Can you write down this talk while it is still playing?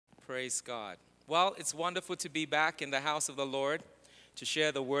Praise God. Well, it's wonderful to be back in the house of the Lord to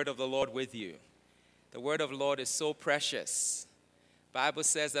share the word of the Lord with you. The word of the Lord is so precious. The Bible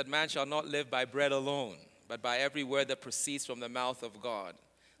says that man shall not live by bread alone, but by every word that proceeds from the mouth of God.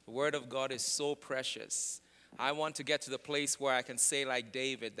 The word of God is so precious. I want to get to the place where I can say like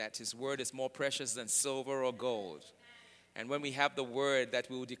David that his word is more precious than silver or gold. And when we have the word that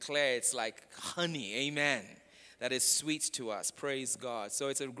we will declare, it's like honey, amen, that is sweet to us. Praise God. So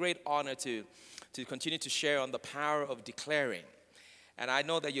it's a great honor to continue to share on the power of declaring. And I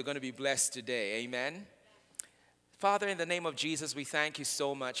know that you're going to be blessed today, amen. Father, in the name of Jesus, we thank you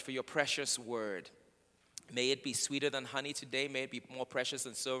so much for your precious word. May it be sweeter than honey today. May it be more precious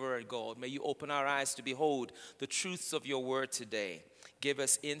than silver and gold. May you open our eyes to behold the truths of your word today. Give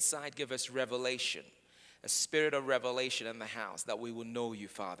us insight, give us revelation, a spirit of revelation in the house that we will know you,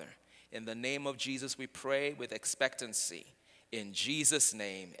 Father. In the name of Jesus, we pray with expectancy. In Jesus'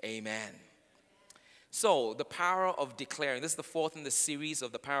 name, amen. So, the power of declaring. This is the fourth in the series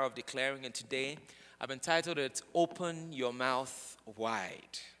of the power of declaring. And today, I've entitled it, Open Your Mouth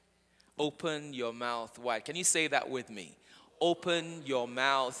Wide. Open your mouth wide. Can you say that with me? Open your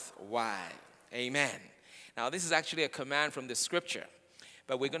mouth wide. Amen. Now, this is actually a command from the scripture.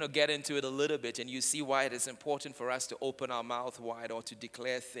 But we're going to get into it a little bit, and you see why it is important for us to open our mouth wide or to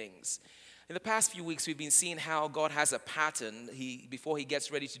declare things. In the past few weeks, we've been seeing how God has a pattern. Before he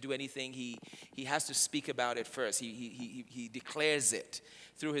gets ready to do anything, he has to speak about it first. He declares it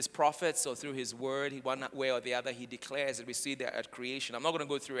through his prophets or through his word. One way or the other, he declares it. We see that at creation. I'm not going to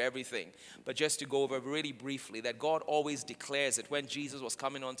go through everything, but just to go over really briefly, that God always declares it. When Jesus was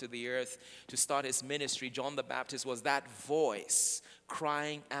coming onto the earth to start his ministry, John the Baptist was that voice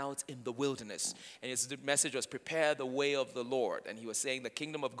crying out in the wilderness. And his message was, prepare the way of the Lord. And he was saying the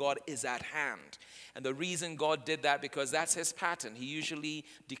kingdom of God is at hand. And the reason God did that, because that's his pattern. He usually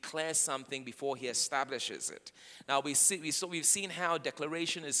declares something before he establishes it. Now we've seen how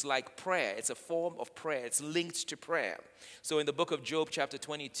declaration is like prayer. It's a form of prayer. It's linked to prayer. So in the book of Job chapter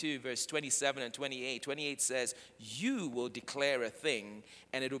 22 verse 27 and 28 says, you will declare a thing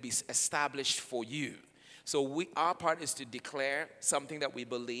and it will be established for you. So our part is to declare something that we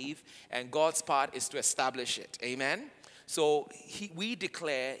believe, and God's part is to establish it. Amen? So we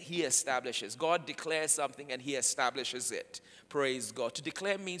declare, he establishes. God declares something and he establishes it. Praise God. To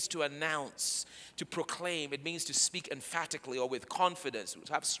declare means to announce, to proclaim. It means to speak emphatically or with confidence,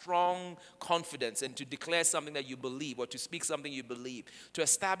 to have strong confidence and to declare something that you believe or to speak something you believe. To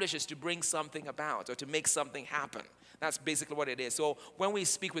establish is to bring something about or to make something happen. That's basically what it is. So when we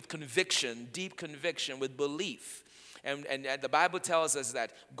speak with conviction, deep conviction, with belief, and the Bible tells us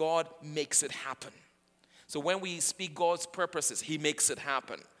that God makes it happen. So when we speak God's purposes, he makes it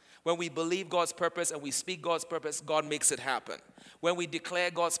happen. When we believe God's purpose and we speak God's purpose, God makes it happen. When we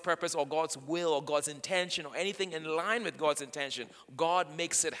declare God's purpose or God's will or God's intention or anything in line with God's intention, God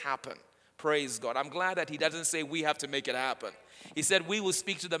makes it happen. Praise God. I'm glad that he doesn't say we have to make it happen. He said we will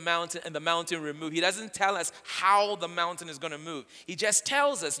speak to the mountain and the mountain will move. He doesn't tell us how the mountain is going to move. He just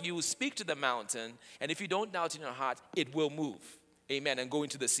tells us you will speak to the mountain, and if you don't doubt in your heart, it will move. Amen. And go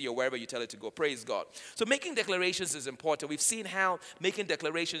into the sea or wherever you tell it to go. Praise God. So making declarations is important. We've seen how making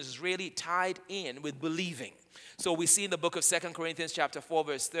declarations is really tied in with believing. So we see in the book of 2 Corinthians chapter 4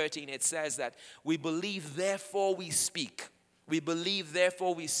 verse 13, it says that we believe, therefore we speak. We believe,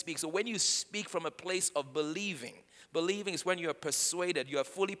 therefore we speak. So when you speak from a place of believing is when you are persuaded, you are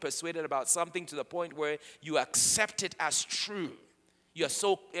fully persuaded about something to the point where you accept it as true. It's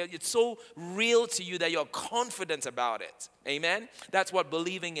so real to you that you're confident about it. Amen? That's what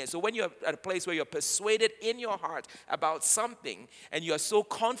believing is. So when you're at a place where you're persuaded in your heart about something and you're so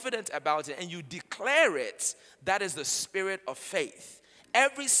confident about it and you declare it, that is the spirit of faith.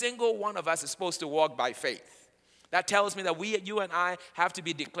 Every single one of us is supposed to walk by faith. That tells me that you and I have to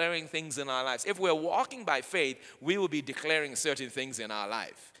be declaring things in our lives. If we're walking by faith, we will be declaring certain things in our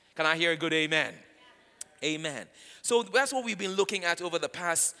life. Can I hear a good amen? Amen. So that's what we've been looking at over the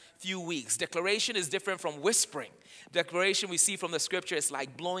past few weeks. Declaration is different from whispering. Declaration we see from the scripture is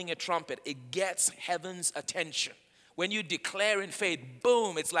like blowing a trumpet. It gets heaven's attention. When you declare in faith,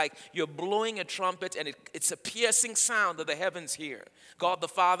 boom, it's like you're blowing a trumpet and it's a piercing sound that the heavens hear. God the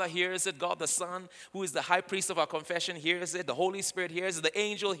Father hears it. God the Son, who is the high priest of our confession, hears it. The Holy Spirit hears it. The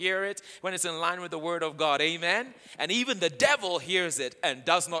angel hears it when it's in line with the word of God. Amen? And even the devil hears it and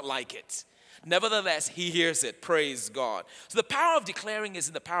does not like it. Nevertheless, he hears it. Praise God. So the power of declaring is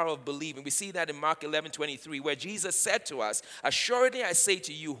in the power of believing. We see that in Mark 11:23, where Jesus said to us, assuredly I say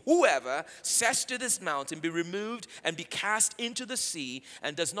to you, whoever says to this mountain, be removed and be cast into the sea,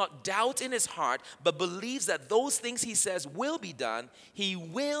 and does not doubt in his heart, but believes that those things he says will be done, he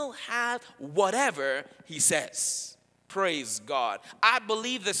will have whatever he says. Praise God. I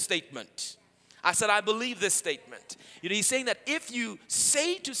believe this statement. I said, I believe this statement. He's saying that if you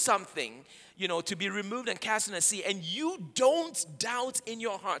say to something, to be removed and cast in the sea, and you don't doubt in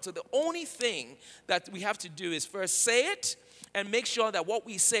your heart. So the only thing that we have to do is first say it and make sure that what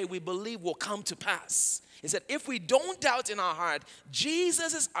we say we believe will come to pass. He said, if we don't doubt in our heart,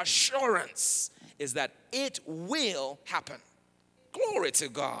 Jesus' assurance is that it will happen. Glory to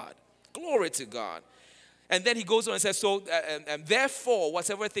God. Glory to God. And then he goes on and says, and therefore,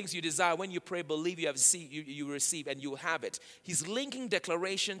 whatever things you desire, when you pray, believe you have you receive, and you will have it. He's linking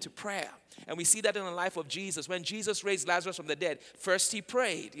declaration to prayer. And we see that in the life of Jesus. When Jesus raised Lazarus from the dead, first he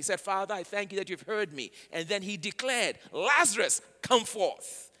prayed. He said, Father, I thank you that you've heard me. And then he declared, Lazarus, come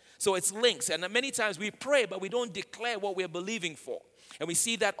forth. So it's links. And many times we pray, but we don't declare what we're believing for. And we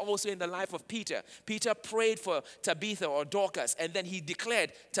see that also in the life of Peter. Peter prayed for Tabitha or Dorcas, and then he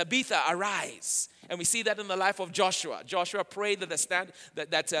declared, Tabitha, arise. And we see that in the life of Joshua. Joshua prayed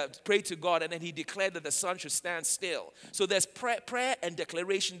prayed to God, and then he declared that the sun should stand still. So there's prayer and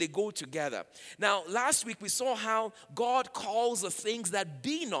declaration, they go together. Now, last week we saw how God calls the things that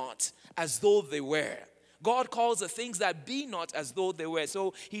be not as though they were. God calls the things that be not as though they were.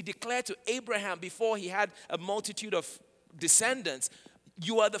 So he declared to Abraham before he had a multitude of descendants,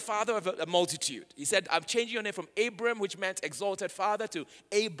 you are the father of a multitude. He said, I'm changing your name from Abram, which meant exalted father, to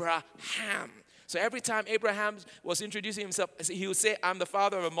Abraham. So every time Abraham was introducing himself, he would say, I'm the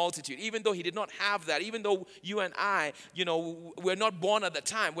father of a multitude. Even though he did not have that, even though you and I, we're not born at the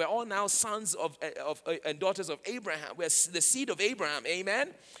time. We're all now sons of and daughters of Abraham. We're the seed of Abraham.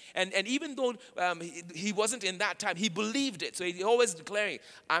 Amen? And even though he wasn't in that time, he believed it. So he always declaring,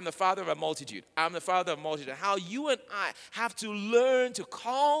 I'm the father of a multitude. I'm the father of a multitude. How you and I have to learn to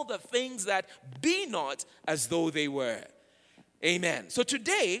call the things that be not as though they were. Amen. So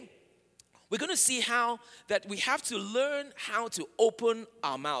today, we're going to see how that we have to learn how to open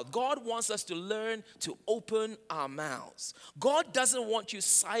our mouth. God wants us to learn to open our mouths. God doesn't want you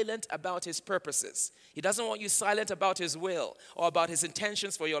silent about his purposes. He doesn't want you silent about his will or about his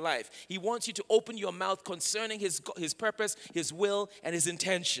intentions for your life. He wants you to open your mouth concerning his purpose, his will, and his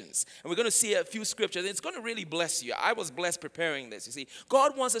intentions. And we're going to see a few scriptures. It's going to really bless you. I was blessed preparing this. You see,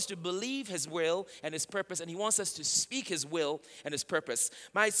 God wants us to believe his will and his purpose, and he wants us to speak his will and his purpose.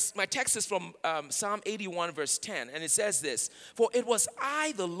 My text is from Psalm 81, verse 10, and it says this, for it was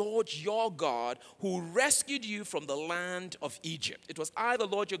I, the Lord your God, who rescued you from the land of Egypt. It was I, the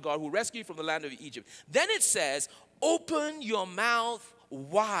Lord your God, who rescued you from the land of Egypt. Then it says, open your mouth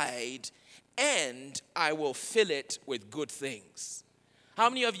wide, and I will fill it with good things. How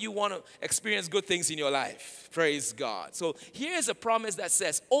many of you want to experience good things in your life? Praise God. So here's a promise that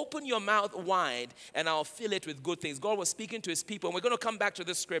says, open your mouth wide and I'll fill it with good things. God was speaking to his people, and we're going to come back to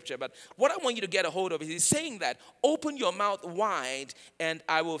this scripture. But what I want you to get a hold of is he's saying that, open your mouth wide and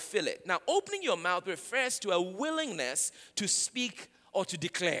I will fill it. Now, opening your mouth refers to a willingness to speak or to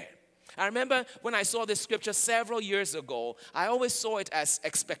declare. I remember when I saw this scripture several years ago, I always saw it as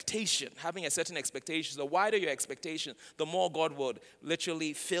expectation, having a certain expectation. The wider your expectation, the more God would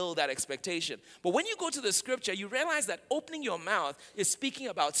literally fill that expectation. But when you go to the scripture, you realize that opening your mouth is speaking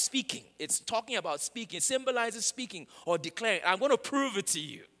about speaking. It's talking about speaking. It symbolizes speaking or declaring. I'm going to prove it to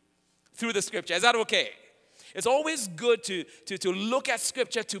you through the scripture. Is that okay? It's always good to look at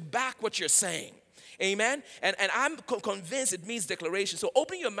scripture to back what you're saying. Amen? And I'm convinced it means declaration. So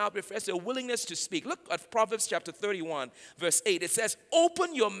opening your mouth refers to a willingness to speak. Look at Proverbs chapter 31, verse 8. It says,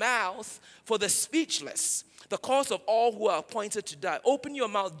 open your mouth for the speechless, the cause of all who are appointed to die. Open your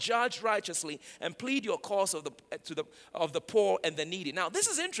mouth, judge righteously, and plead your cause of the poor and the needy. Now, this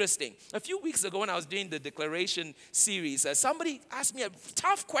is interesting. A few weeks ago when I was doing the declaration series, somebody asked me a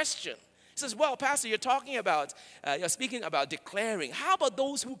tough question. He says, well, Pastor, you're speaking about declaring. How about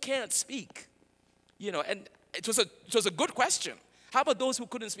those who can't speak? And it was a good question. How about those who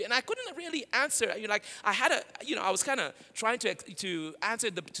couldn't speak? And I couldn't really answer. I was kind of trying to answer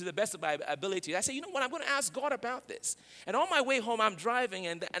to the best of my ability. I said, you know what? I'm going to ask God about this. And on my way home, I'm driving,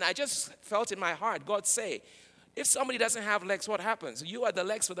 and I just felt in my heart, God say, if somebody doesn't have legs, what happens? You are the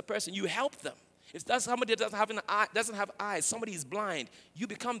legs for the person. You help them. If somebody doesn't have eyes, somebody is blind, you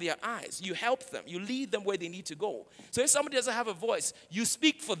become their eyes. You help them. You lead them where they need to go. So if somebody doesn't have a voice, you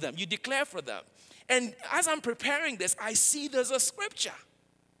speak for them. You declare for them. And as I'm preparing this, I see there's a scripture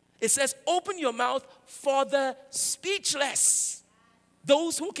It says, open your mouth for the speechless.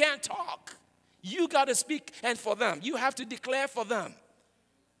 Those who can't talk. You got to speak, and for them. You have to declare for them.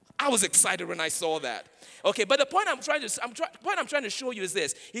 I was excited when I saw that. Okay, but the point I'm trying to show you is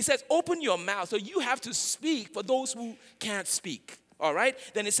this. He says, open your mouth. So you have to speak for those who can't speak. All right?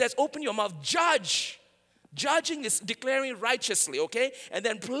 Then it says, open your mouth, judge. Judging is declaring righteously, okay? And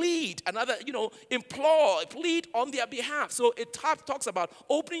then plead, another, implore, plead on their behalf. So it talks about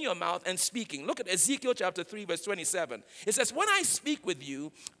opening your mouth and speaking. Look at Ezekiel chapter 3, verse 27. It says, when I speak with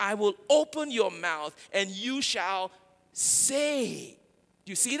you, I will open your mouth and you shall say.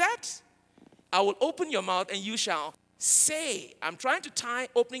 Do you see that? I will open your mouth and you shall say. I'm trying to tie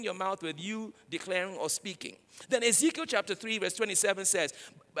opening your mouth with you declaring or speaking. Then Ezekiel chapter 3, verse 27 says,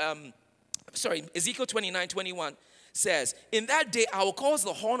 Ezekiel 29:21 says, in that day I will cause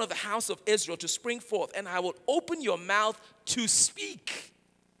the horn of the house of Israel to spring forth, and I will open your mouth to speak.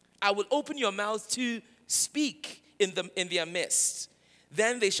 I will open your mouth to speak in their midst.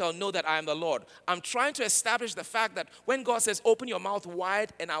 Then they shall know that I am the Lord. I'm trying to establish the fact that when God says, open your mouth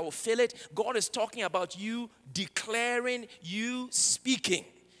wide and I will fill it, God is talking about you declaring, you speaking,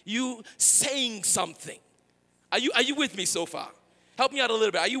 you saying something. Are you with me so far? Help me out a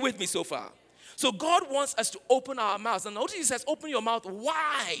little bit. Are you with me so far? So God wants us to open our mouths. And notice he says, open your mouth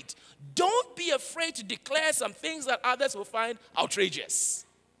wide. Don't be afraid to declare some things that others will find outrageous.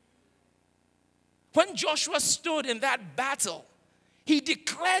 When Joshua stood in that battle, he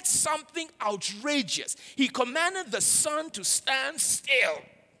declared something outrageous. He commanded the sun to stand still.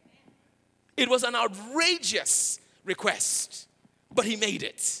 It was an outrageous request, but he made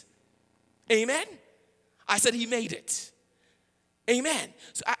it. Amen? I said he made it. Amen.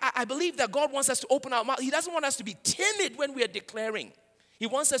 So I believe that God wants us to open our mouth. He doesn't want us to be timid when we are declaring. He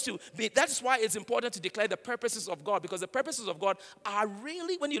wants us to be, that's why it's important to declare the purposes of God, because the purposes of God are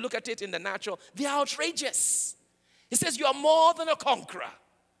really, when you look at it in the natural, they are outrageous. He says you are more than a conqueror.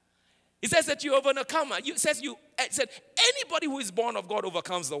 He says that you are an overcomer. It said anybody who is born of God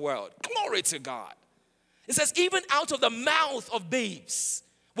overcomes the world. Glory to God. It says even out of the mouth of babes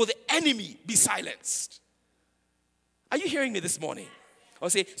will the enemy be silenced. Are you hearing me this morning?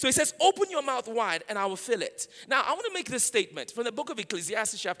 Okay, so he says, open your mouth wide and I will fill it. Now, I want to make this statement from the book of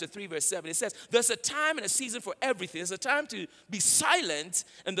Ecclesiastes chapter 3, verse 7. It says, there's a time and a season for everything. There's a time to be silent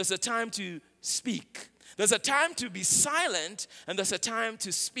and there's a time to speak. There's a time to be silent and there's a time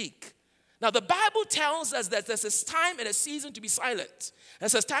to speak. Now, the Bible tells us that there's a time and a season to be silent.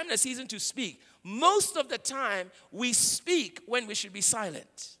 There's a time and a season to speak. Most of the time, we speak when we should be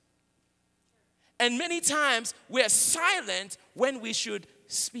silent. And many times, we're silent when we should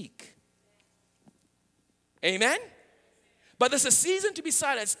speak. Amen? But there's a season to be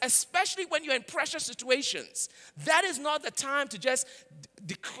silent, especially when you're in pressure situations. That is not the time to just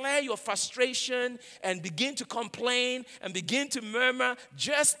declare your frustration and begin to complain and begin to murmur,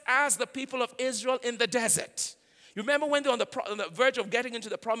 just as the people of Israel in the desert. You remember when they're on the verge of getting into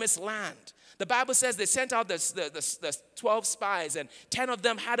the promised land? The Bible says they sent out the 12 spies, and 10 of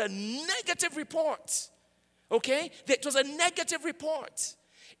them had a negative report. Okay? It was a negative report.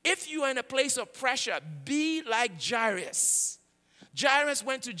 If you are in a place of pressure, be like Jairus. Jairus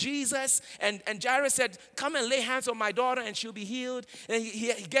went to Jesus, and Jairus said, come and lay hands on my daughter and she'll be healed. And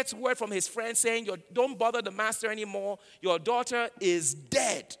he gets word from his friend saying, don't bother the master anymore. Your daughter is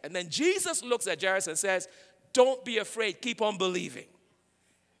dead. And then Jesus looks at Jairus and says, don't be afraid. Keep on believing.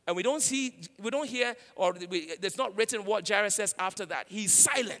 And we don't hear, or it's not written what Jairus says after that. He's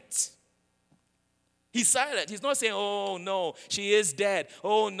silent. He's silent. He's not saying, oh, no, she is dead.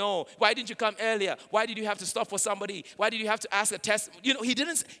 Oh, no, why didn't you come earlier? Why did you have to stop for somebody? Why did you have to ask a test?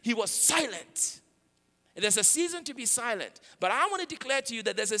 He was silent. And there's a season to be silent. But I want to declare to you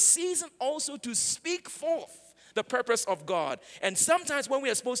that there's a season also to speak forth the purpose of God. And sometimes when we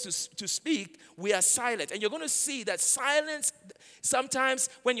are supposed to speak, we are silent. And you're going to see that silence, sometimes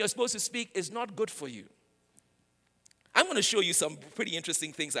when you're supposed to speak, is not good for you. I'm going to show you some pretty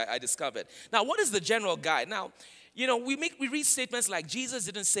interesting things I discovered. Now, what is the general guide? Now, we read statements like Jesus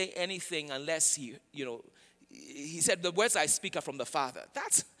didn't say anything unless he said the words I speak are from the Father.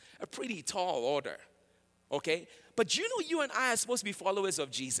 That's a pretty tall order, okay? But you and I are supposed to be followers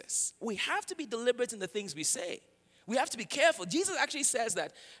of Jesus. We have to be deliberate in the things we say. We have to be careful. Jesus actually says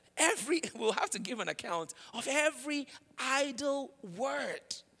that we'll have to give an account of every idle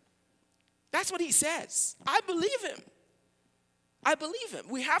word. That's what he says. I believe him. I believe him.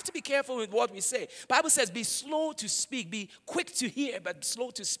 We have to be careful with what we say. The Bible says, be slow to speak, be quick to hear, but slow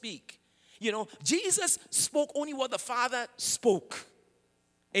to speak. Jesus spoke only what the Father spoke.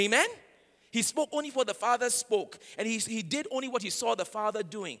 Amen? He spoke only what the Father spoke, and he did only what he saw the Father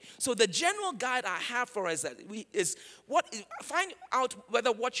doing. So the general guide I have for us is find out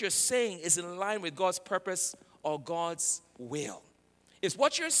whether what you're saying is in line with God's purpose or God's will. Is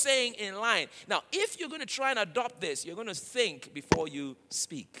what you're saying in line? Now, if you're going to try and adopt this, you're going to think before you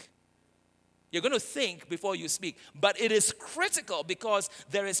speak. You're going to think before you speak. But it is critical because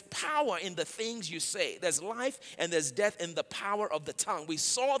there is power in the things you say. There's life and there's death in the power of the tongue. We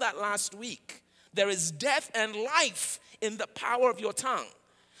saw that last week. There is death and life in the power of your tongue.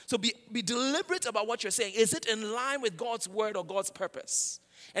 So be deliberate about what you're saying. Is it in line with God's word or God's purpose?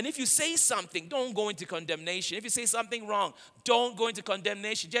 And if you say something, don't go into condemnation. If you say something wrong, don't go into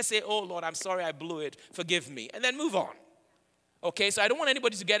condemnation. Just say, oh, Lord, I'm sorry I blew it. Forgive me. And then move on. Okay, so I don't want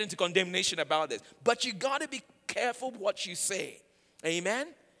anybody to get into condemnation about this. But you got to be careful what you say. Amen?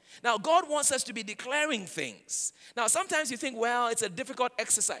 Now, God wants us to be declaring things. Now, sometimes you think, well, it's a difficult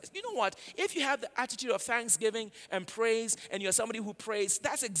exercise. You know what? If you have the attitude of thanksgiving and praise, and you're somebody who prays,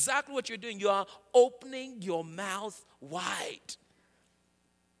 that's exactly what you're doing. You are opening your mouth wide.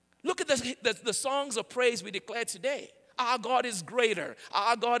 Look at the songs of praise we declared today. Our God is greater.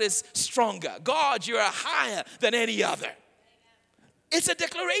 Our God is stronger. God, you are higher than any other. It's a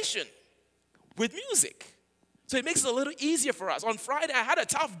declaration with music. So it makes it a little easier for us. On Friday, I had a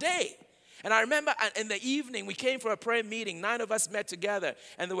tough day. And I remember in the evening, we came for a prayer meeting. 9 of us met together,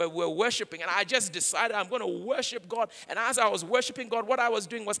 and we were worshiping. And I just decided I'm going to worship God. And as I was worshiping God, what I was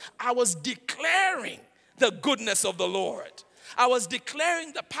doing was I was declaring the goodness of the Lord. I was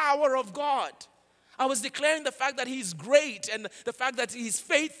declaring the power of God. I was declaring the fact that he's great and the fact that he's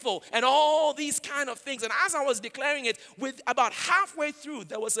faithful and all these kind of things. And as I was declaring it, with about halfway through,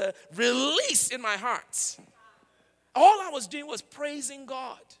 there was a release in my heart. All I was doing was praising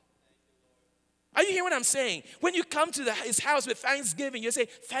God. Are you hearing what I'm saying? When you come to his house with thanksgiving, you say,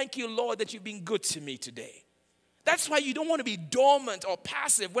 thank you, Lord, that you've been good to me today. That's why you don't want to be dormant or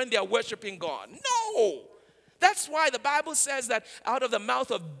passive when they are worshiping God. No. That's why the Bible says that out of the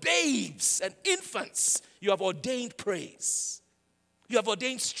mouth of babes and infants, you have ordained praise. You have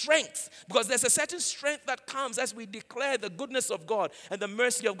ordained strength, because there's a certain strength that comes as we declare the goodness of God and the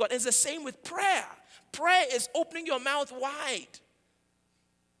mercy of God. And it's the same with prayer. Prayer is opening your mouth wide.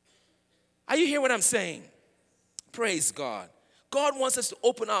 Are you hearing what I'm saying? Praise God. God wants us to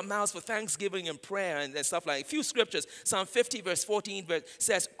open our mouths for thanksgiving and prayer and stuff like that. A few scriptures. Psalm 50 verse 14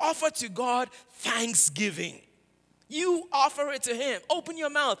 says, offer to God thanksgiving. You offer it to him. Open your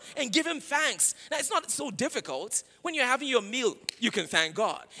mouth and give him thanks. Now, it's not so difficult. When you're having your meal, you can thank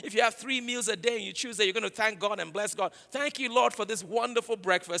God. If you have 3 meals a day and you choose that you're going to thank God and bless God, thank you, Lord, for this wonderful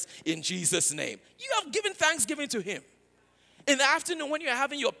breakfast in Jesus' name. You have given thanksgiving to him. In the afternoon, when you're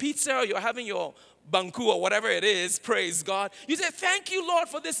having your pizza or you're having your banku or whatever it is, praise God, you say, thank you, Lord,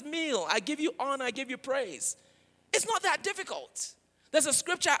 for this meal. I give you honor, I give you praise. It's not that difficult. There's a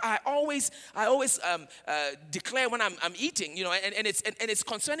scripture I always declare when I'm eating, you know, and it's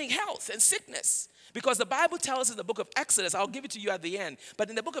concerning health and sickness. Because the Bible tells us in the book of Exodus, I'll give it to you at the end, but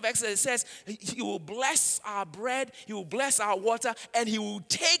in the book of Exodus it says, he will bless our bread, he will bless our water, and he will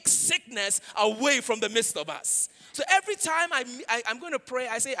take sickness away from the midst of us. So every time I'm going to pray,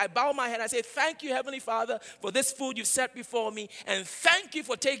 I bow my head, I say, thank you, Heavenly Father, for this food you've set before me, and thank you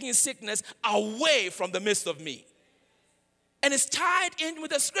for taking sickness away from the midst of me. And it's tied in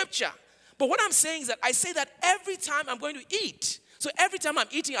with the scripture. But what I'm saying is that I say that every time I'm going to eat. So every time I'm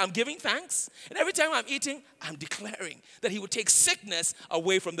eating, I'm giving thanks. And every time I'm eating, I'm declaring that he will take sickness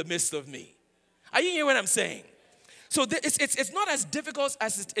away from the midst of me. Are you hearing what I'm saying? So it's not as difficult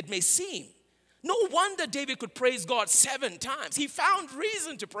as it may seem. No wonder David could praise God 7 times. He found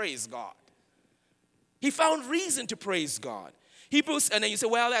reason to praise God. He found reason to praise God. Hebrews, and then you say,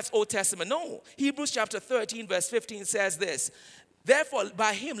 well, that's Old Testament. No. Hebrews chapter 13, verse 15 says this. Therefore,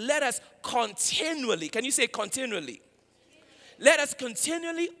 by him, let us continually, can you say continually? Let us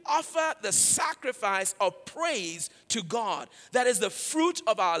continually offer the sacrifice of praise to God. That is the fruit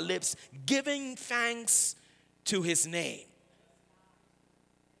of our lips, giving thanks to his name.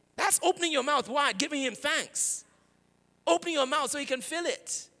 That's opening your mouth wide, giving him thanks. Opening your mouth so he can fill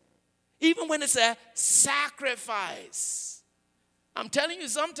it. Even when it's a sacrifice. I'm telling you,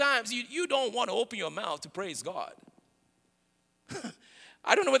 sometimes you don't want to open your mouth to praise God.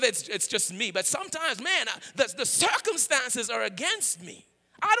 I don't know whether it's just me, but sometimes, man, the circumstances are against me.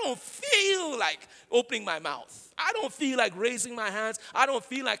 I don't feel like opening my mouth. I don't feel like raising my hands. I don't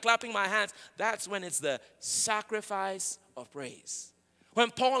feel like clapping my hands. That's when it's the sacrifice of praise.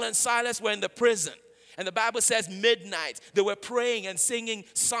 When Paul and Silas were in the prison, And the Bible says midnight, they were praying and singing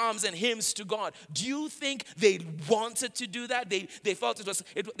psalms and hymns to God. Do you think they wanted to do that? They felt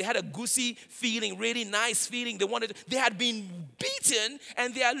they had a goosey feeling, really nice feeling. They had been beaten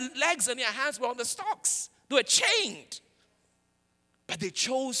and their legs and their hands were on the stocks. They were chained. But they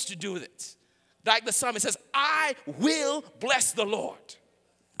chose to do it. Like the psalmist says, I will bless the Lord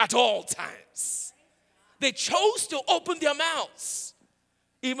at all times. They chose to open their mouths,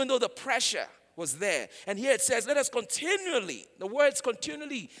 even though the pressure was there. And here it says, let us continually, the words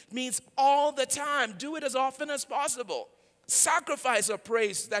continually means all the time. Do it as often as possible. Sacrifice or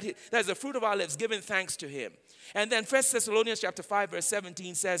praise, that is the fruit of our lips, giving thanks to him. And then 1 Thessalonians chapter 5, verse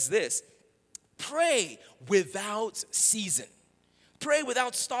 17 says this, pray without ceasing. Pray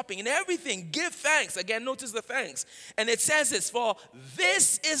without stopping. In everything, give thanks. Again, notice the thanks. And it says this, for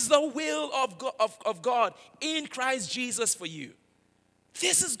this is the will of God in Christ Jesus for you.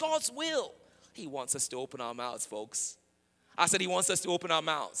 This is God's will. He wants us to open our mouths, folks. I said he wants us to open our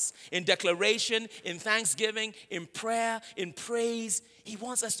mouths. In declaration, in thanksgiving, in prayer, in praise. He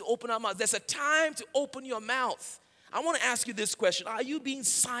wants us to open our mouths. There's a time to open your mouth. I want to ask you this question. Are you being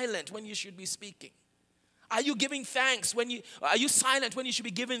silent when you should be speaking? Are you giving thanks are you silent when you should be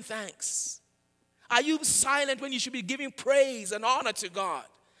giving thanks? Are you silent when you should be giving praise and honor to God?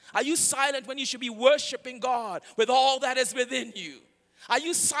 Are you silent when you should be worshiping God with all that is within you? Are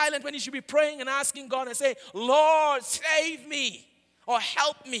you silent when you should be praying and asking God and say, Lord, save me or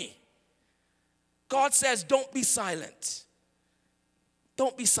help me? God says, don't be silent.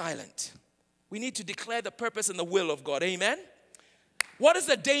 Don't be silent. We need to declare the purpose and the will of God. Amen? What is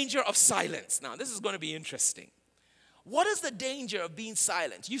the danger of silence? Now, this is going to be interesting. What is the danger of being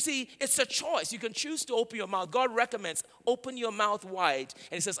silent? You see, it's a choice. You can choose to open your mouth. God recommends open your mouth wide,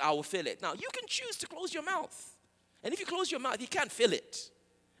 and he says, I will fill it. Now, you can choose to close your mouth. And if you close your mouth, you can't fill it.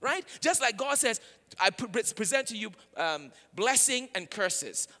 Right? Just like God says, I present to you blessing and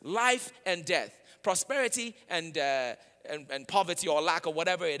curses, life and death, prosperity and poverty or lack or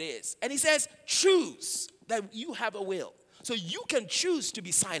whatever it is. And he says, choose that you have a will. So you can choose to be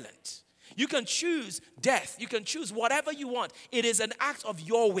silent. You can choose death. You can choose whatever you want. It is an act of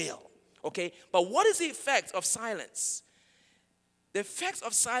your will. Okay? But what is the effect of silence? The effect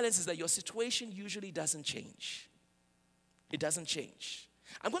of silence is that your situation usually doesn't change. It doesn't change.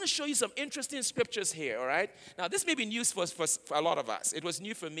 I'm going to show you some interesting scriptures here, all right? Now, this may be news for a lot of us. It was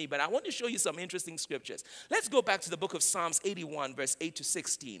new for me, but I want to show you some interesting scriptures. Let's go back to the book of Psalms 81, verse 8 to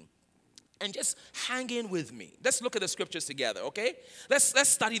 16. And just hang in with me. Let's look at the scriptures together, okay? Let's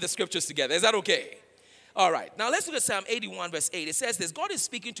study the scriptures together. Is that okay? All right. Now let's look at Psalm 81, verse 8. It says this. God is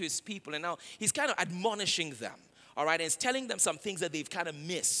speaking to his people, and now he's kind of admonishing them. All right? And he's telling them some things that they've kind of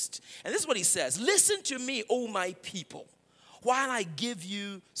missed. And this is what he says. Listen to me, O my people, while I give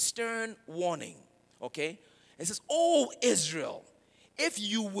you stern warning. Okay? It says, O Israel, if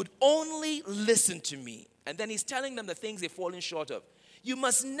you would only listen to me. And then he's telling them the things they've fallen short of. You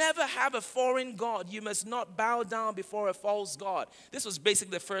must never have a foreign god. You must not bow down before a false god. This was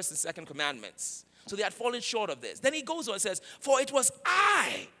basically the first and second commandments. So they had fallen short of this. Then he goes on and says, for it was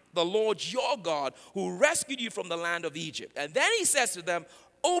I, the Lord your God, who rescued you from the land of Egypt. And then he says to them,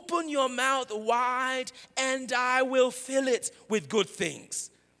 open your mouth wide and I will fill it with good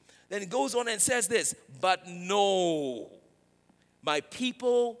things. Then he goes on and says this, but no, my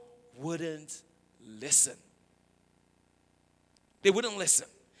people wouldn't listen. They wouldn't listen.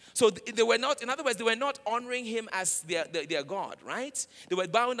 So they were not, in other words, they were not honoring him as their God, right? They were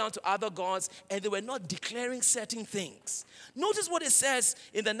bowing down to other gods, and they were not declaring certain things. Notice what it says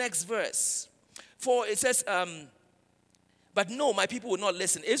in the next verse. For it says, but no, my people would not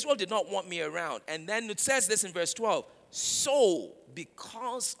listen. Israel did not want me around. And then it says this in verse 12. So,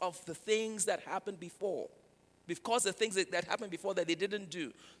 because of the things that happened before, because the things that happened before that they didn't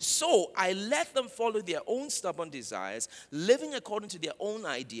do. So I let them follow their own stubborn desires, living according to their own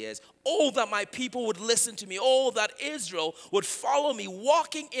ideas. Oh, that my people would listen to me. Oh, that Israel would follow me,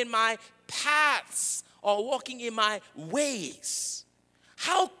 walking in my paths or walking in my ways.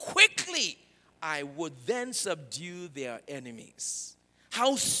 How quickly I would then subdue their enemies.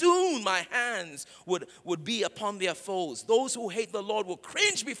 How soon my hands would be upon their foes. Those who hate the Lord will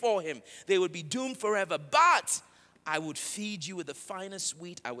cringe before him. They would be doomed forever. But I would feed you with the finest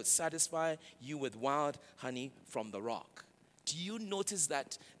wheat. I would satisfy you with wild honey from the rock. Do you notice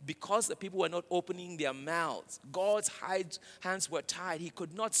that because the people were not opening their mouths, God's hands were tied. He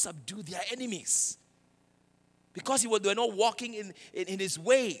could not subdue their enemies. Because they were not walking in his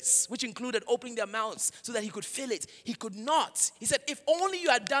ways, which included opening their mouths so that he could fill it. He could not. He said, if only you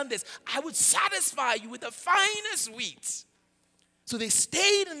had done this, I would satisfy you with the finest wheat. So they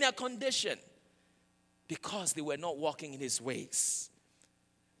stayed in their condition. because they were not walking in his ways.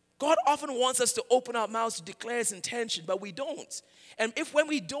 God often wants us to open our mouths to declare his intention, but we don't. And when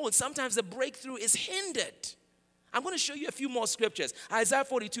we don't, sometimes the breakthrough is hindered. I'm going to show you a few more scriptures. Isaiah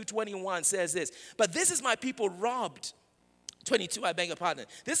 42:21 says this, but this is my people robbed. 22, I beg your pardon.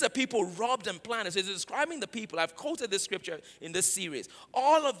 This is a people robbed and plundered. So it's describing the people. I've quoted this scripture in this series.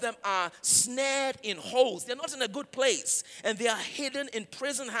 All of them are snared in holes. They're not in a good place. And they are hidden in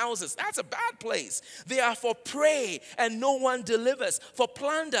prison houses. That's a bad place. They are for prey and no one delivers. For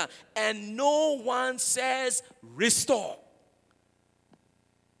plunder and no one says, restore.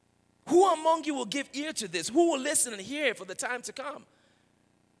 Who among you will give ear to this? Who will listen and hear for the time to come?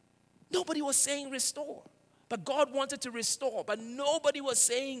 Nobody was saying restore. But God wanted to restore, but nobody was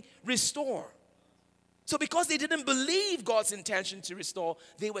saying restore. So because they didn't believe God's intention to restore,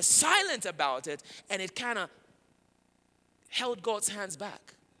 they were silent about it, and it kind of held God's hands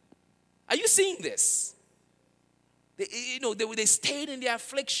back. Are you seeing this? They stayed in their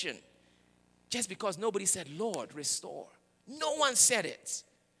affliction just because nobody said, Lord, restore. No one said it.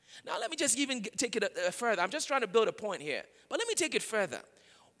 Now let me just even take it further. I'm just trying to build a point here, but let me take it further.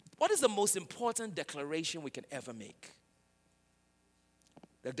 What is the most important declaration we can ever make?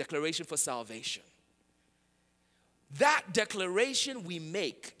 The declaration for salvation. That declaration we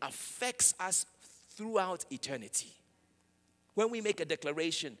make affects us throughout eternity. When we make a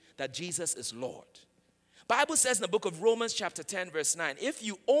declaration that Jesus is Lord. Bible says in the book of Romans chapter 10 verse 9, if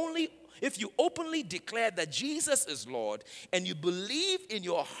you openly declare that Jesus is Lord and you believe in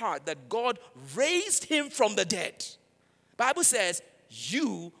your heart that God raised him from the dead, Bible says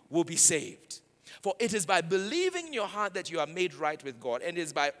you will be saved. For it is by believing in your heart that you are made right with God, and it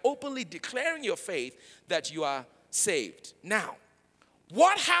is by openly declaring your faith that you are saved. Now,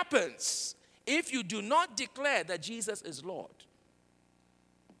 what happens if you do not declare that Jesus is Lord?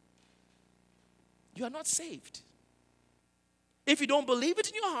 You are not saved. If you don't believe it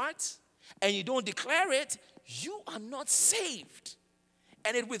in your heart and you don't declare it, you are not saved.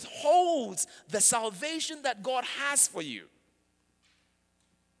 And it withholds the salvation that God has for you.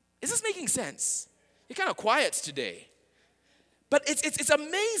 Is this making sense? You're kind of quiet today. But it's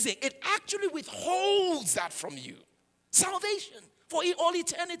amazing. It actually withholds that from you. Salvation for all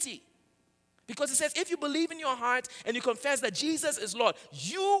eternity. Because it says if you believe in your heart and you confess that Jesus is Lord,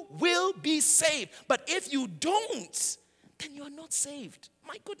 you will be saved. But if you don't, then you are not saved.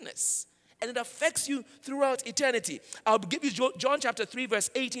 My goodness. And it affects you throughout eternity. I'll give you John chapter 3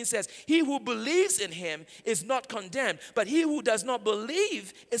 verse 18 says, he who believes in him is not condemned, but he who does not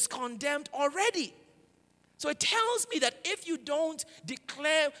believe is condemned already. So it tells me that if you don't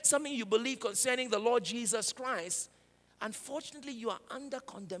declare something you believe concerning the Lord Jesus Christ, unfortunately you are under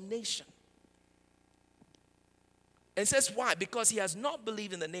condemnation. And it says why? Because he has not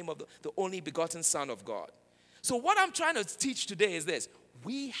believed in the name of the only begotten Son of God. So what I'm trying to teach today is this.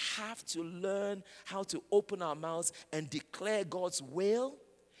 We have to learn how to open our mouths and declare God's will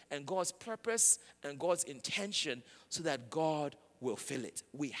and God's purpose and God's intention so that God will fill it.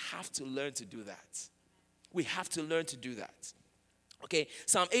 We have to learn to do that. We have to learn to do that. Okay,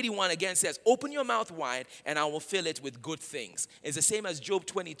 Psalm 81 again says, open your mouth wide and I will fill it with good things. It's the same as Job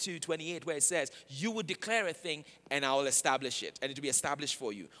 22:28 where it says, you will declare a thing and I will establish it, and it will be established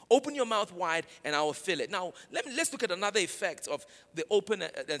for you. Open your mouth wide and I will fill it. Now, let's look at another effect of the open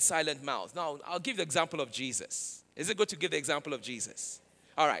and silent mouth. Now, I'll give the example of Jesus. Is it good to give the example of Jesus?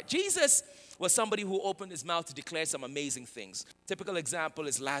 All right, Jesus was somebody who opened his mouth to declare some amazing things. Typical example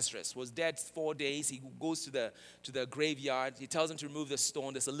is Lazarus was dead 4 days. He goes to the graveyard. He tells him to remove the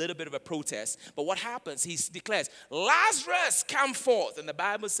stone. There's a little bit of a protest. But what happens? He declares, Lazarus, come forth. And the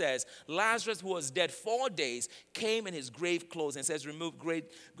Bible says, Lazarus, who was dead 4 days, came in his grave clothes and says, remove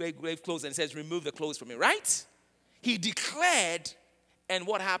grave clothes. And it says, remove the clothes from him, right? He declared, and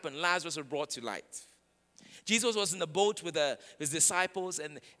what happened? Lazarus was brought to light. Jesus was in the boat with his disciples,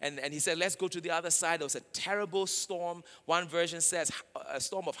 and he said, let's go to the other side. There was a terrible storm. One version says a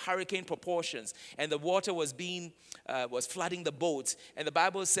storm of hurricane proportions, and the water was flooding the boat. And the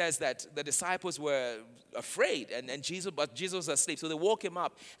Bible says that the disciples were afraid, but Jesus was asleep. So they woke him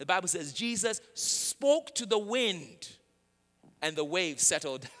up. The Bible says Jesus spoke to the wind, and the waves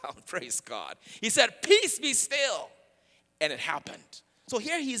settled down. Praise God. He said, peace be still. And it happened. So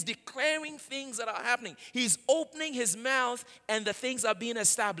here he's declaring things that are happening. He's opening his mouth and the things are being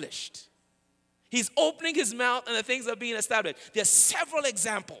established. He's opening his mouth and the things are being established. There are several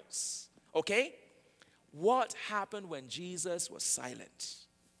examples, okay? What happened when Jesus was silent?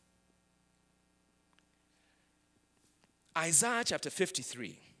 Isaiah chapter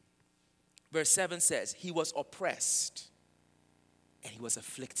 53, verse 7 says, he was oppressed and he was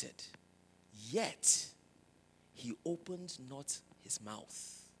afflicted, yet he opened not his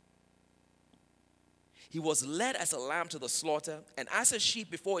mouth. He was led as a lamb to the slaughter, and as a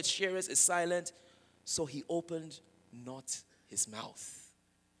sheep before its shearers is silent, so he opened not his mouth.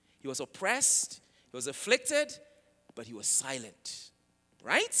 He was oppressed, he was afflicted, but he was silent.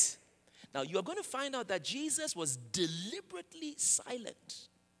 Right? Now you are going to find out that Jesus was deliberately silent.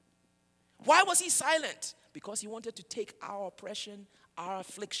 Why was he silent? Because he wanted to take our oppression, our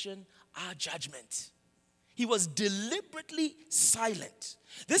affliction, our judgment. He was deliberately silent.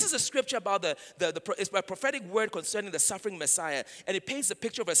 This is a scripture about it's a prophetic word concerning the suffering Messiah. And it paints a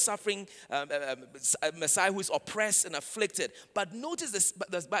picture of a suffering Messiah who is oppressed and afflicted. But notice this,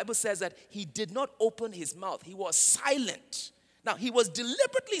 the Bible says that he did not open his mouth. He was silent. Now, he was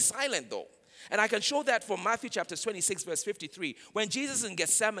deliberately silent though. And I can show that from Matthew chapter 26, verse 53. When Jesus is in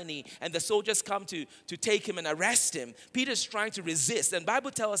Gethsemane and the soldiers come to take him and arrest him, Peter's trying to resist. And the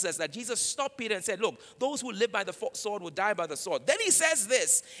Bible tells us that Jesus stopped Peter and said, look, those who live by the sword will die by the sword. Then he says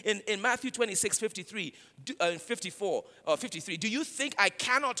this in Matthew 26, 53, 54, 53. Do you think I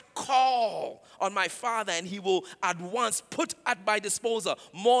cannot call on my Father and he will at once put at my disposal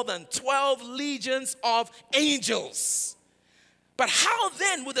more than 12 legions of angels? But how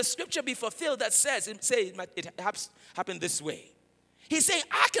then would the scripture be fulfilled that says, it happened this way? He's saying,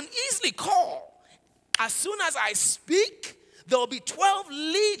 I can easily call. As soon as I speak, there will be 12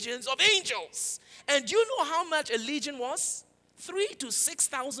 legions of angels. And do you know how much a legion was? 3,000 to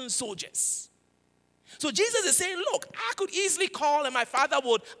 6,000 soldiers. So Jesus is saying, look, I could easily call and my Father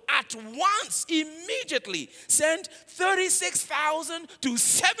would at once, immediately send 36,000 to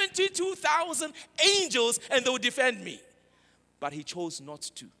 72,000 angels and they would defend me. But he chose not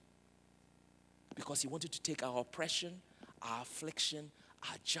to, because he wanted to take our oppression, our affliction,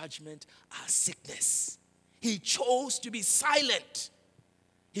 our judgment, our sickness. He chose to be silent.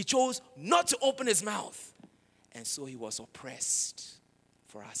 He chose not to open his mouth. And so he was oppressed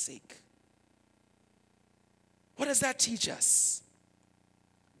for our sake. What does that teach us?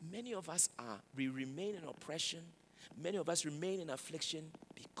 Many of us we remain in oppression. Many of us remain in affliction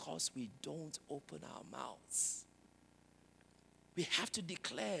because we don't open our mouths. We have to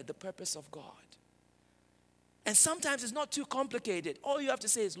declare the purpose of God. And sometimes it's not too complicated. All you have to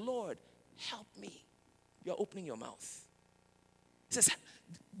say is, Lord, help me. You're opening your mouth. He says,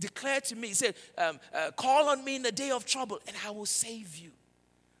 declare to me. He said, call on me in the day of trouble and I will save you.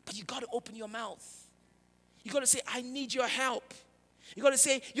 But you got to open your mouth. You got to say, I need your help. You got to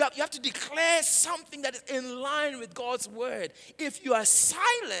say, you have to declare something that is in line with God's word. If you are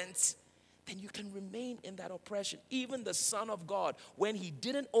silent, then you can remain in that oppression. Even the Son of God, when he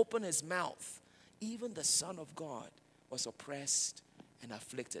didn't open his mouth, even the Son of God was oppressed and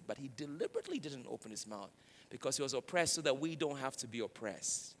afflicted. But he deliberately didn't open his mouth because he was oppressed so that we don't have to be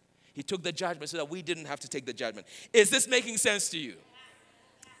oppressed. He took the judgment so that we didn't have to take the judgment. Is this making sense to you?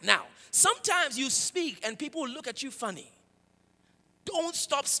 Now, sometimes you speak and people look at you funny. Don't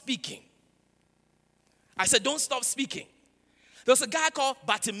stop speaking. I said, don't stop speaking. There was a guy called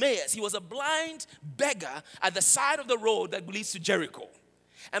Bartimaeus. He was a blind beggar at the side of the road that leads to Jericho.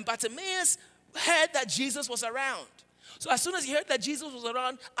 And Bartimaeus heard that Jesus was around. So as soon as he heard that Jesus was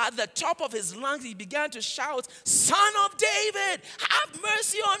around, at the top of his lungs, he began to shout, Son of David, have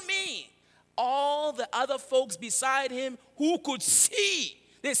mercy on me. All the other folks beside him who could see,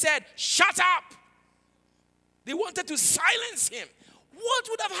 they said, shut up. They wanted to silence him. What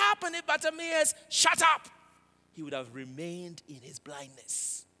would have happened if Bartimaeus shut up? He would have remained in his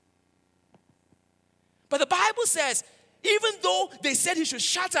blindness. But the Bible says, even though they said he should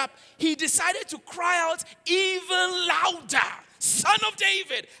shut up, he decided to cry out even louder, Son of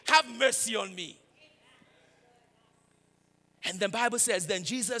David, have mercy on me. And the Bible says, then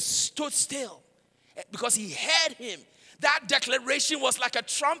Jesus stood still because he heard him. That declaration was like a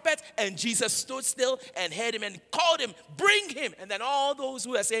trumpet, and Jesus stood still and heard him and called him, bring him. And then all those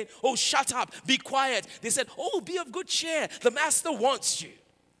who are saying, oh, shut up, be quiet. They said, oh, be of good cheer. The master wants you.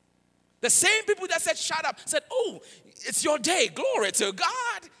 The same people that said, shut up, said, oh, it's your day, glory to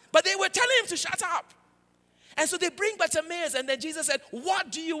God. But they were telling him to shut up. And so they bring Bartimaeus, and then Jesus said,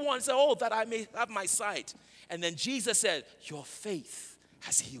 what do you want? He said, oh, that I may have my sight. And then Jesus said, your faith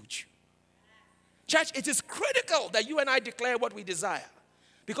has healed you. Church, it is critical that you and I declare what we desire.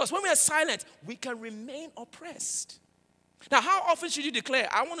 Because when we are silent, we can remain oppressed. Now, how often should you declare?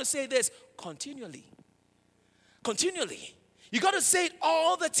 I want to say this, continually. Continually. You got to say it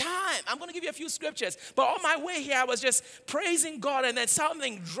all the time. I'm going to give you a few scriptures. But on my way here, I was just praising God, and then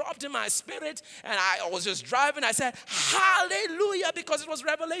something dropped in my spirit, and I was just driving. I said, hallelujah, because it was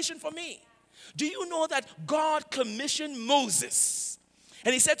revelation for me. Do you know that God commissioned Moses?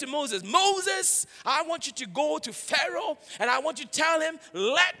 And he said to Moses, Moses, I want you to go to Pharaoh and I want you to tell him,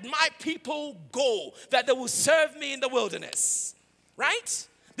 let my people go, that they will serve me in the wilderness. Right?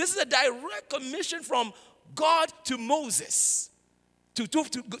 This is a direct commission from God to Moses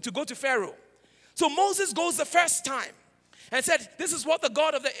to go to Pharaoh. So Moses goes the first time and said, this is what the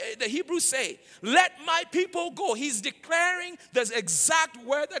God of the Hebrews say. Let my people go. He's declaring the exact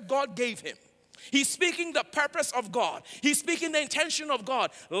word that God gave him. He's speaking the purpose of God. He's speaking the intention of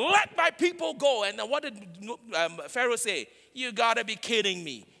God. Let my people go. And then what did Pharaoh say? You got to be kidding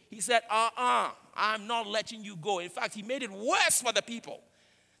me. He said, I'm not letting you go. In fact, he made it worse for the people.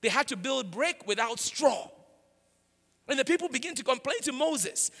 They had to build brick without straw. And the people begin to complain to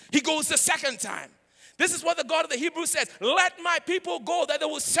Moses. He goes the second time. This is what the God of the Hebrews says. Let my people go that they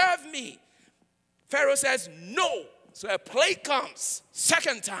will serve me. Pharaoh says, no. So a plague comes.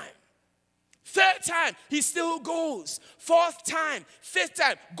 Second time. Third time, he still goes. Fourth time, fifth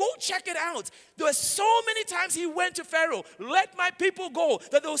time. Go check it out. There were so many times he went to Pharaoh. Let my people go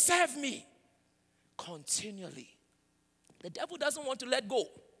that they'll serve me. Continually. The devil doesn't want to let go.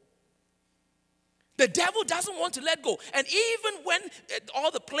 The devil doesn't want to let go. And even when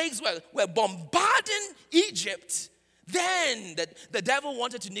all the plagues were bombarding Egypt, then the devil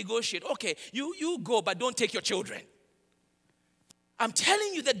wanted to negotiate. Okay, you go, but don't take your children. I'm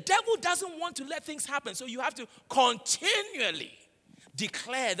telling you, the devil doesn't want to let things happen. So you have to continually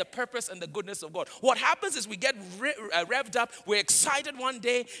declare the purpose and the goodness of God. What happens is we get revved up. We're excited one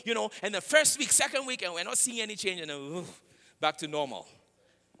day, and the first week, second week, and we're not seeing any change. And then back to normal.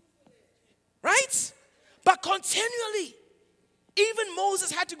 Right? But continually. Even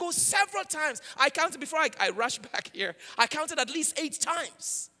Moses had to go several times. I counted before I rushed back here. I counted at least 8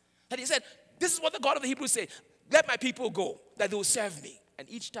 times. And he said, this is what the God of the Hebrews said. Let my people go, that they will serve me. And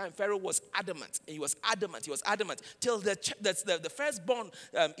each time Pharaoh was adamant. And he was adamant. Till the firstborn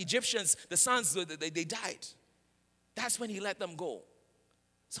Egyptians, the sons, they died. That's when he let them go.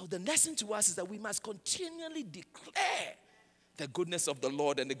 So the lesson to us is that we must continually declare the goodness of the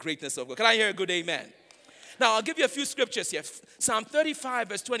Lord and the greatness of God. Can I hear a good amen? Now, I'll give you a few scriptures here. Psalm 35,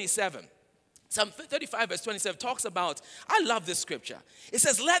 verse 27. Psalm 35, verse 27 talks about, I love this scripture. It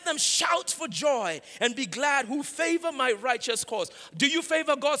says, let them shout for joy and be glad who favor my righteous cause. Do you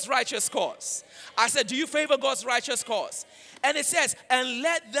favor God's righteous cause? I said, do you favor God's righteous cause? And it says, and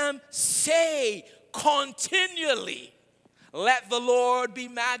let them say continually, let the Lord be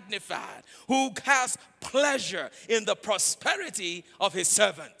magnified, who has pleasure in the prosperity of his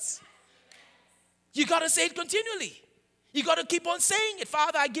servants. You got to say it continually. You got to keep on saying it.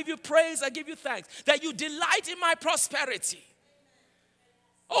 Father, I give you praise, I give you thanks, that you delight in my prosperity.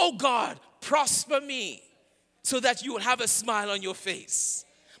 Oh God, prosper me so that you will have a smile on your face.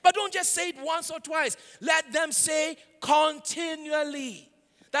 But don't just say it once or twice. Let them say continually.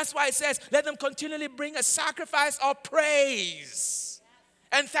 That's why it says, let them continually bring a sacrifice of praise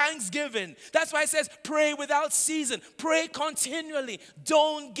and thanksgiving. That's why it says, pray without ceasing. Pray continually.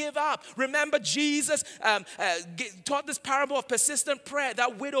 Don't give up. Remember, Jesus taught this parable of persistent prayer.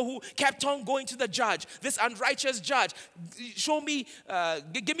 That widow who kept on going to the judge, this unrighteous judge. Show me,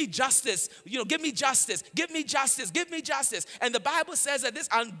 give me justice. Give me justice. Give me justice. Give me justice. And the Bible says that this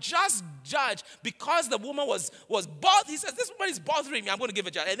unjust judge, because the woman was bothered, he says, this woman is bothering me. I'm going to give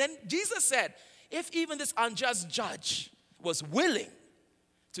a judge. And then Jesus said, if even this unjust judge was willing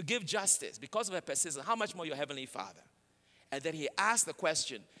to give justice because of her persistence, how much more your heavenly Father? And then he asked the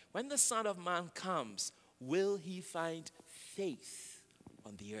question, when the Son of Man comes, will he find faith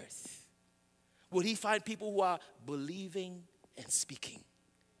on the earth? Will he find people who are believing and speaking?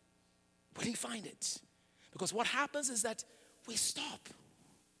 Will he find it? Because what happens is that we stop.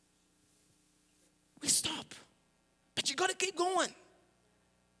 We stop. But you got to keep going.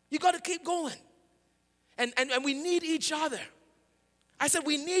 You got to keep going. And we need each other. I said,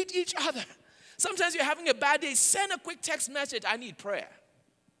 we need each other. Sometimes you're having a bad day. Send a quick text message. I need prayer.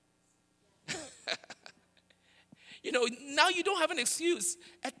 Now you don't have an excuse.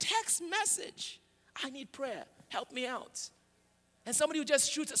 A text message. I need prayer. Help me out. And somebody will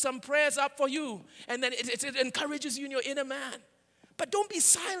just shoot some prayers up for you. And then it encourages you in your inner man. But don't be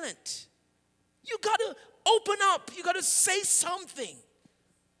silent. You got to open up. You got to say something.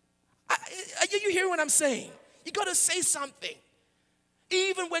 You hear what I'm saying? You got to say something.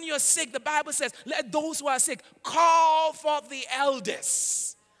 Even when you're sick, the Bible says, let those who are sick call for the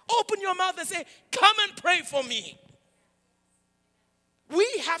elders. Open your mouth and say, come and pray for me. We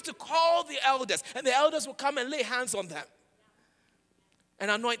have to call the elders, and the elders will come and lay hands on them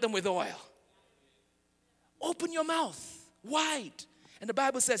and anoint them with oil. Open your mouth wide, and the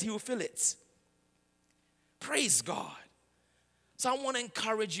Bible says he will fill it. Praise God. So I want to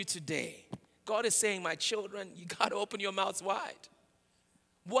encourage you today. God is saying, my children, you got to open your mouths wide.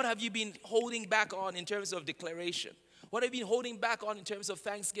 What have you been holding back on in terms of declaration? What have you been holding back on in terms of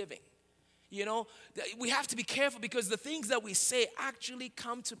thanksgiving? You know, we have to be careful because the things that we say actually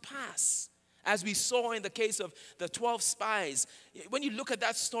come to pass. As we saw in the case of the 12 spies, when you look at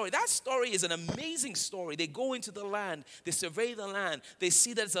that story is an amazing story. They go into the land, they survey the land, they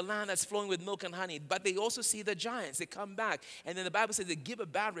see that it's a land that's flowing with milk and honey, but they also see the giants. They come back, and then the Bible says they give a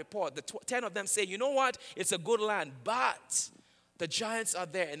bad report. The 10 of them say, you know what, it's a good land, but the giants are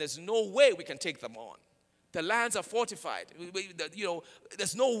there, and there's no way we can take them on. The lands are fortified.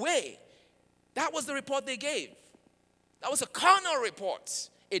 There's no way. That was the report they gave. That was a carnal report.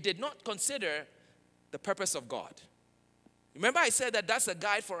 It did not consider the purpose of God. Remember I said that that's a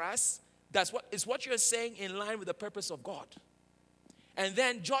guide for us? Is what you're saying in line with the purpose of God. And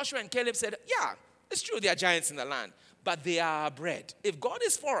then Joshua and Caleb said, yeah, it's true there are giants in the land, but they are our bread. If God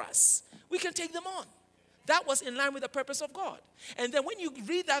is for us, we can take them on. That was in line with the purpose of God. And then when you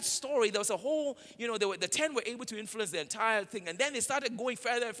read that story, there was a whole, the 10 were able to influence the entire thing. And then they started going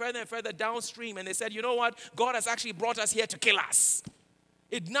further and further and further downstream. And they said, you know what? God has actually brought us here to kill us.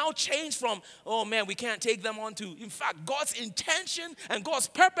 It now changed from, oh man, we can't take them on to, in fact, God's intention and God's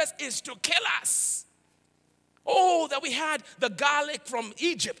purpose is to kill us. Oh, that we had the garlic from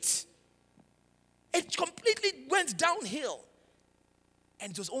Egypt. It completely went downhill.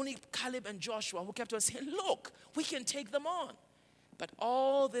 And it was only Caleb and Joshua who kept on saying, look, we can take them on. But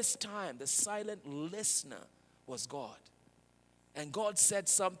all this time, the silent listener was God. And God said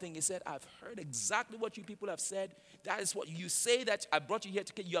something. He said, I've heard exactly what you people have said. That is what you say, that I brought you here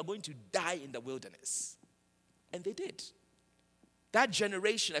to kill. You are going to die in the wilderness. And they did. That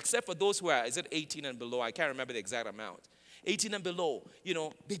generation, except for those who are, 18 and below? I can't remember the exact amount. 18 and below,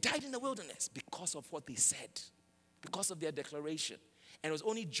 they died in the wilderness because of what they said, because of their declaration. And it was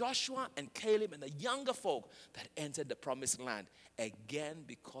only Joshua and Caleb and the younger folk that entered the promised land, again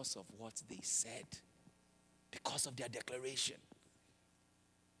because of what they said, because of their declaration.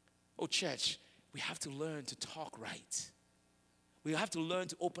 Oh, church, we have to learn to talk right. We have to learn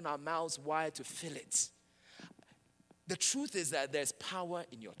to open our mouths wide to fill it. The truth is that there's power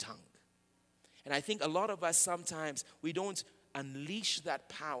in your tongue. And I think a lot of us sometimes, we don't unleash that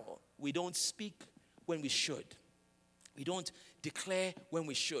power. We don't speak when we should. We don't declare when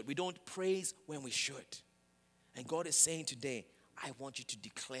we should. We don't praise when we should. And God is saying today, I want you to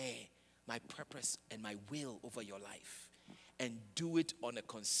declare my purpose and my will over your life. And do it on a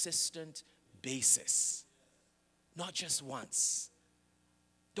consistent basis. Not just once.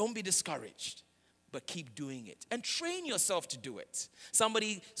 Don't be discouraged, but keep doing it. And train yourself to do it.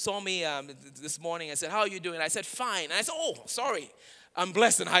 Somebody saw me this morning and said, how are you doing? I said, fine. And I said, oh, sorry. I'm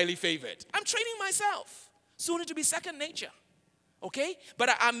blessed and highly favored. I'm training myself. Sooner to be second nature. Okay?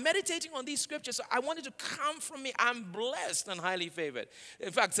 But I'm meditating on these scriptures, so I wanted to come from me. I'm blessed and highly favored.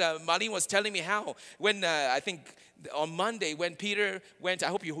 In fact, Marlene was telling me how, when I think on Monday, when Peter went, I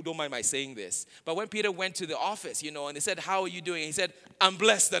hope you don't mind my saying this, but when Peter went to the office, and they said, how are you doing? He said, I'm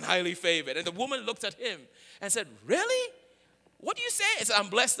blessed and highly favored. And the woman looked at him and said, really? What do you say? He said, I'm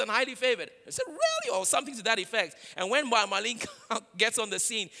blessed and highly favored. I said, really? Or something to that effect. And when Marlene gets on the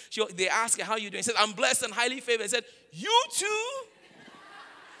scene, they ask her, how are you doing? He said, I'm blessed and highly favored. He said, you too?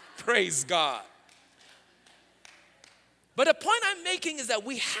 Praise God. But the point I'm making is that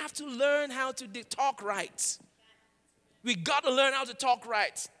we have to learn how to talk right. We got to learn how to talk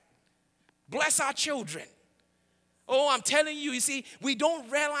right. Bless our children. Oh, I'm telling you, you see, we don't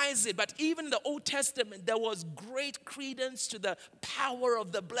realize it, but even in the Old Testament, there was great credence to the power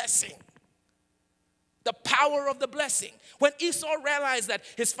of the blessing. The power of the blessing. When Esau realized that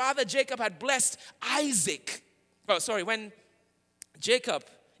his father Jacob had blessed Isaac. When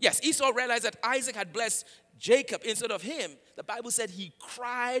Esau realized that Isaac had blessed Jacob instead of him, the Bible said he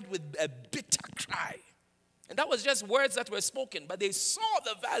cried with a bitter cry. And that was just words that were spoken, but they saw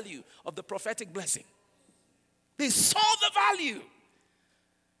the value of the prophetic blessing. They saw the value.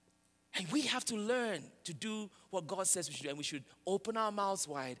 And we have to learn to do what God says we should do. And we should open our mouths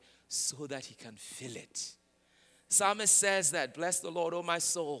wide so that he can fill it. Psalmist says that, bless the Lord, O my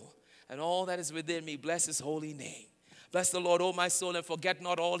soul, and all that is within me, bless his holy name. Bless the Lord, O my soul, and forget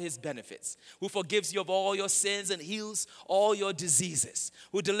not all his benefits, who forgives you of all your sins and heals all your diseases,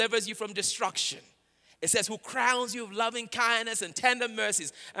 who delivers you from destruction. It says, who crowns you with loving kindness and tender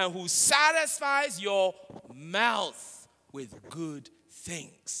mercies, and who satisfies your mouth with good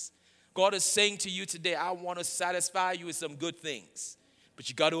things. God is saying to you today, I want to satisfy you with some good things. But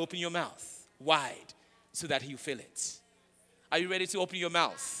you got to open your mouth wide so that he'll fill it. Are you ready to open your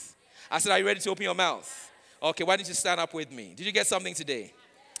mouth? I said, are you ready to open your mouth? Okay, why don't you stand up with me? Did you get something today?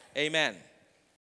 Amen.